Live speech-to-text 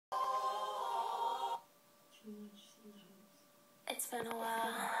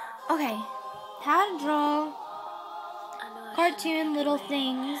Okay, how to draw cartoon little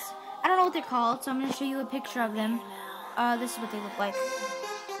things. I don't know what they're called, so I'm going to show you a picture of them. This is what they look like.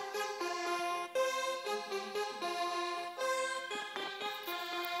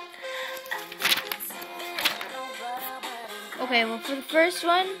 Okay, well for the first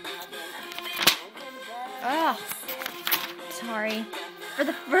one, sorry. For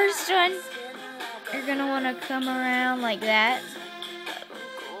the first one, you're gonna want to come around like that,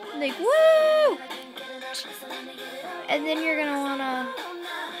 like woo, and then you're gonna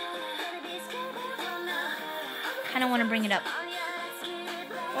kind of want to bring it up,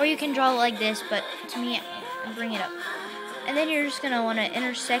 or you can draw it like this, but to me, I bring it up, and then you're just gonna want to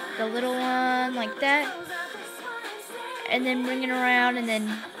intersect the little one like that, and then bring it around, and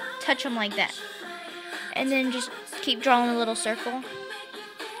then touch them like that, and then just keep drawing a little circle.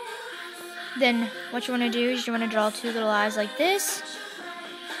 Then what you want to do is you want to draw two little eyes like this,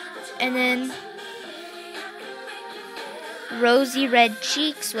 and then rosy red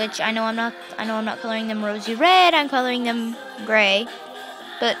cheeks, which I know I'm not coloring them rosy red, I'm coloring them gray,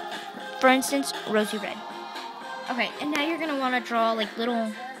 but for instance, rosy red. Okay, and now you're going to want to draw like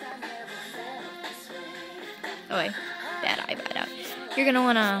little, bad eye. You're going to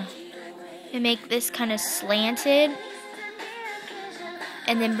want to make this kind of slanted,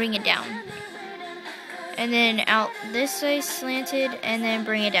 and then bring it down. And then out this way slanted, and then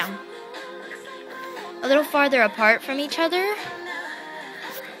bring it down. A little farther apart from each other.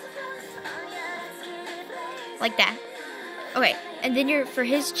 Like that. Okay, and then for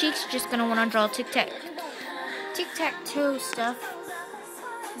his cheeks, you're just going to want to draw tic-tac-toe stuff.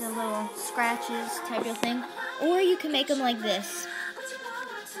 The little scratches type of thing. Or you can make them like this.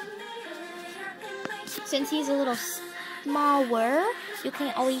 Since he's a little smaller, you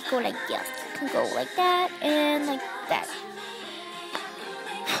can always go like this. You can go like that and like that.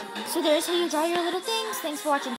 So there's how you draw your little things. Thanks for watching.